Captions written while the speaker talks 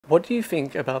What do you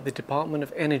think about the Department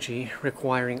of Energy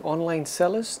requiring online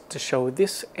sellers to show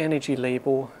this energy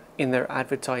label in their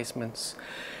advertisements?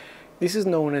 This is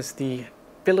known as the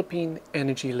PELP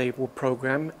Energy Label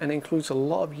program and includes a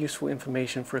lot of useful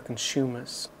information for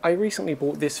consumers. I recently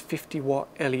bought this 50-watt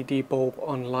LED bulb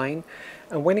online,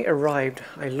 and when it arrived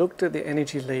I looked at the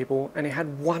energy label and it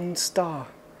had 1 star.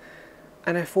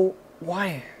 And I thought,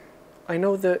 why? I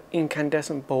know that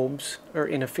incandescent bulbs are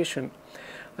inefficient.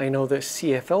 I know that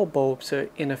CFL bulbs are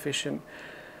inefficient.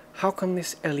 How come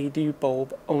this LED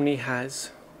bulb only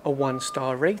has a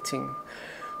 1-star rating?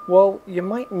 Well, you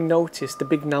might notice the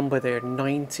big number there,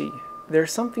 90.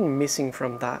 There's something missing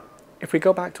from that. If we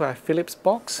go back to our Philips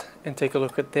box and take a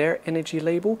look at their energy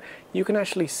label, you can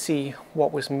actually see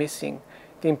what was missing.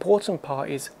 The important part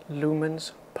is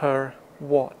lumens per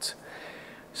watt.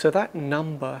 So that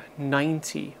number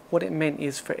 90, what it meant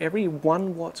is for every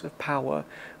 1 watt of power,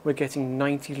 we're getting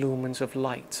 90 lumens of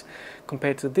light,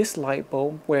 compared to this light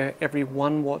bulb where every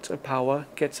 1 watt of power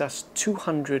gets us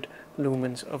 200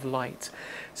 lumens of light.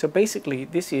 So basically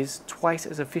this is twice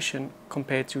as efficient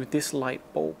compared to this light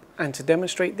bulb. And to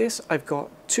demonstrate this, I've got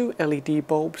 2 LED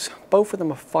bulbs. Both of them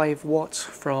are 5 watts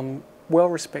from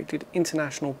well-respected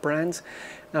international brands,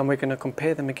 and we're going to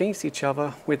compare them against each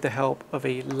other with the help of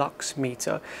a lux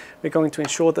meter. We're going to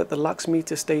ensure that the lux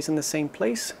meter stays in the same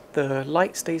place, the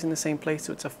light stays in the same place,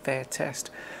 so it's a fair test.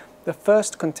 The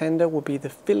first contender will be the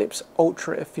Philips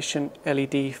ultra efficient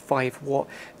LED 5 watt.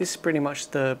 This is pretty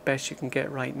much the best you can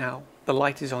get right now. The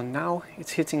light is on now,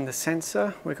 it's hitting the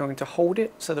sensor. We're going to hold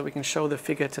it so that we can show the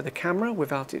figure to the camera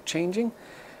without it changing,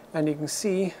 and you can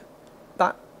see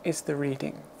that is the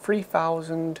reading,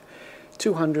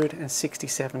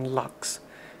 3,267 lux.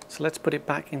 So let's put it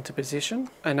back into position,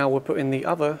 and now we'll put in the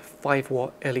other 5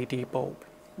 watt LED bulb.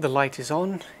 The light is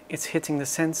on, it's hitting the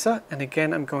sensor, and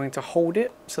again I'm going to hold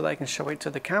it so that I can show it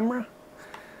to the camera.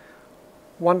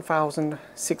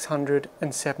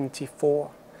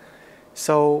 1,674.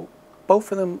 So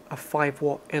both of them are 5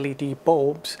 watt LED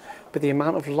bulbs, but the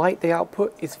amount of light they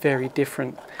output is very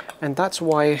different. And that's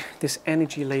why this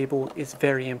energy label is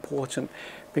very important,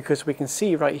 because we can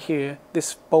see right here,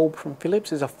 this bulb from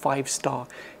Philips is a 5-star,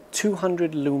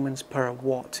 200 lumens per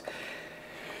watt.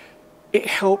 It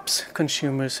helps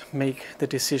consumers make the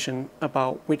decision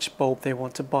about which bulb they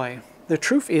want to buy. The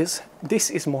truth is, this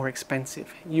is more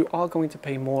expensive. You are going to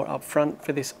pay more upfront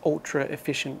for this ultra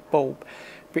efficient bulb,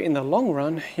 but in the long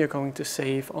run, you're going to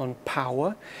save on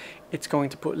power. It's going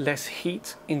to put less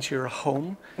heat into your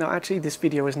home. Now actually this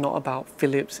video is not about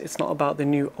Philips, it's not about the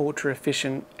new ultra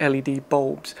efficient LED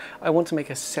bulbs. I want to make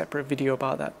a separate video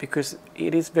about that because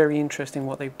it is very interesting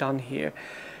what they've done here.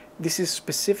 This is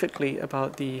specifically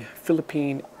about the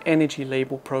Philippine Energy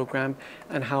Label program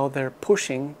and how they're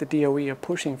pushing, the DOE are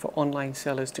pushing for online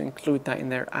sellers to include that in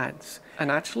their ads.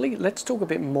 And actually, let's talk a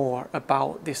bit more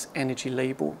about this energy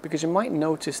label, because you might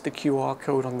notice the QR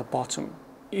code on the bottom.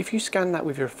 If you scan that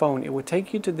with your phone, it will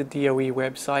take you to the DOE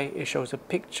website. It shows a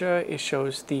picture, it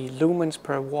shows the lumens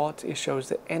per watt, it shows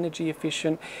the energy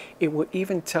efficient. It will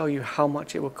even tell you how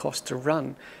much it will cost to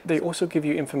run. They also give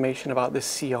you information about the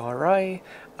CRI,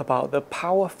 about the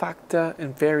power factor,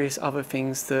 and various other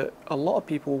things that a lot of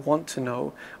people want to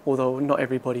know, although not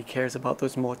everybody cares about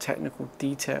those more technical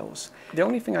details. The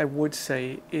only thing I would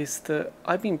say is that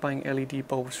I've been buying LED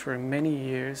bulbs for many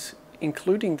years,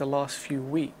 including the last few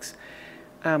weeks.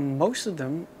 Most of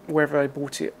them, whether I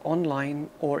bought it online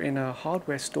or in a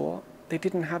hardware store, they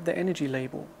didn't have the energy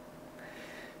label.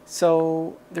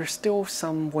 So there's still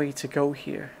some way to go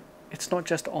here. It's not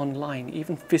just online,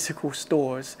 even physical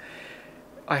stores.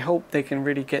 I hope they can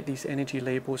really get these energy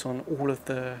labels on all of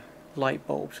the light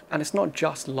bulbs. And it's not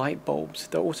just light bulbs,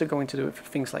 they're also going to do it for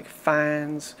things like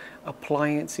fans,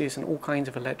 appliances, and all kinds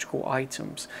of electrical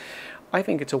items. I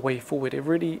think it's a way forward. It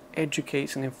really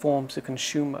educates and informs the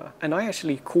consumer. And I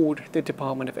actually called the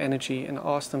Department of Energy and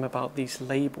asked them about these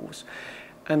labels.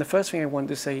 And the first thing I wanted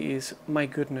to say is, my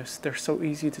goodness, they're so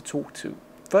easy to talk to.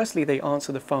 Firstly, they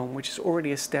answer the phone, which is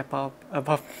already a step up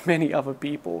above many other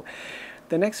people.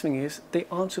 The next thing is, they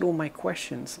answered all my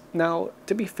questions. Now,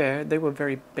 to be fair, they were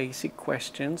very basic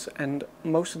questions, and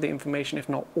most of the information, if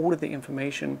not all of the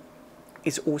information,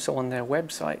 is also on their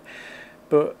website.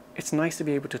 But it's nice to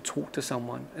be able to talk to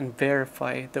someone and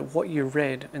verify that what you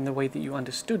read and the way that you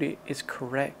understood it is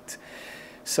correct.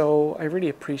 So I really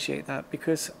appreciate that,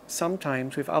 because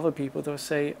sometimes with other people they'll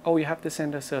say, oh, you have to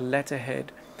send us a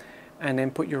letterhead and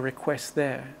then put your request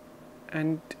there.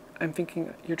 And I'm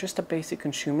thinking, you're just a basic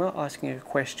consumer asking a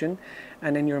question,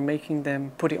 and then you're making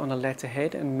them put it on a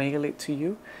letterhead and mail it to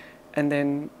you. And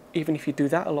then even if you do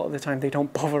that, a lot of the time they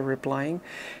don't bother replying.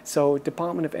 So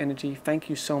Department of Energy, thank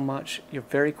you so much. You're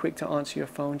very quick to answer your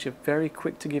phones. You're very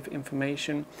quick to give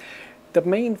information. The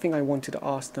main thing I wanted to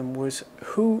ask them was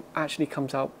who actually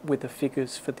comes out with the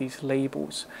figures for these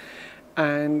labels.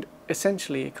 And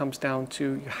essentially it comes down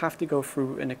to you have to go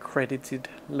through an accredited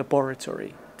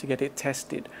laboratory to get it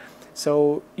tested.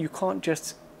 So you can't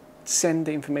just send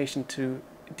the information to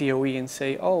DOE and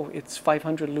say, oh, it's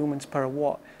 500 lumens per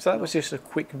watt. So that was just a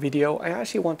quick video. I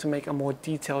actually want to make a more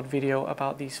detailed video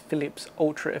about these Philips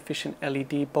ultra efficient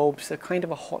LED bulbs. They're kind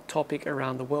of a hot topic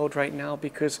around the world right now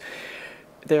because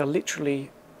they are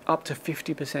literally up to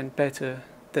 50% better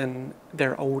than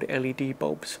their old LED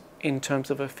bulbs in terms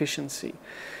of efficiency.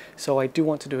 So I do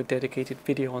want to do a dedicated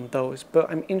video on those, but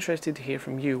I'm interested to hear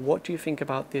from you. What do you think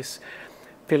about this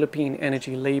Philippine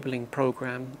energy labeling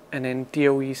program and then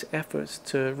DOE's efforts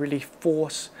to really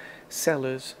force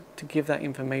sellers to give that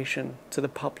information to the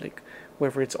public,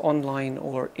 whether it's online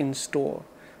or in store?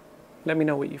 Let me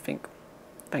know what you think.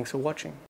 Thanks for watching.